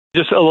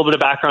Just a little bit of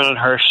background on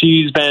her.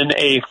 She's been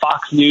a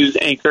Fox News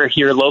anchor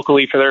here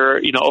locally for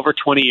over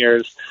 20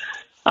 years.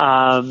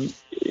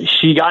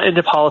 She got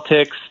into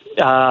politics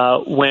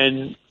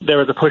when there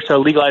was a push to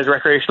legalize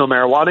recreational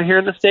marijuana here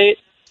in the state.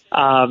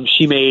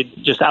 She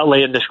made just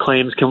outlandish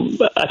claims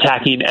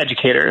attacking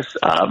educators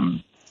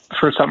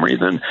for some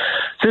reason.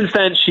 Since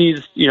then,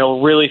 she's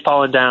really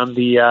fallen down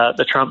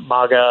the Trump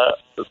MAGA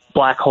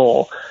black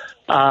hole.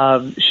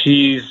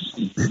 She's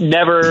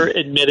never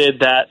admitted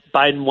that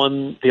Biden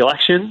won the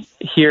election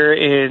here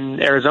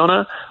in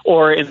Arizona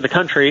or in the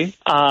country.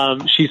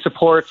 She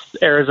supports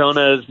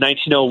Arizona's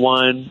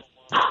 1901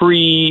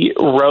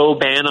 pre-Roe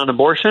ban on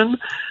abortion,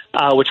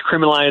 which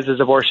criminalizes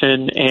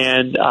abortion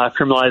and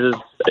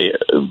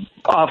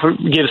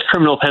gives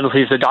criminal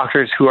penalties to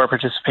doctors who are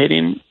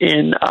participating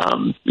in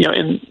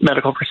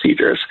medical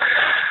procedures.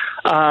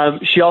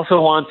 She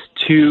also wants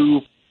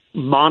to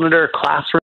monitor classroom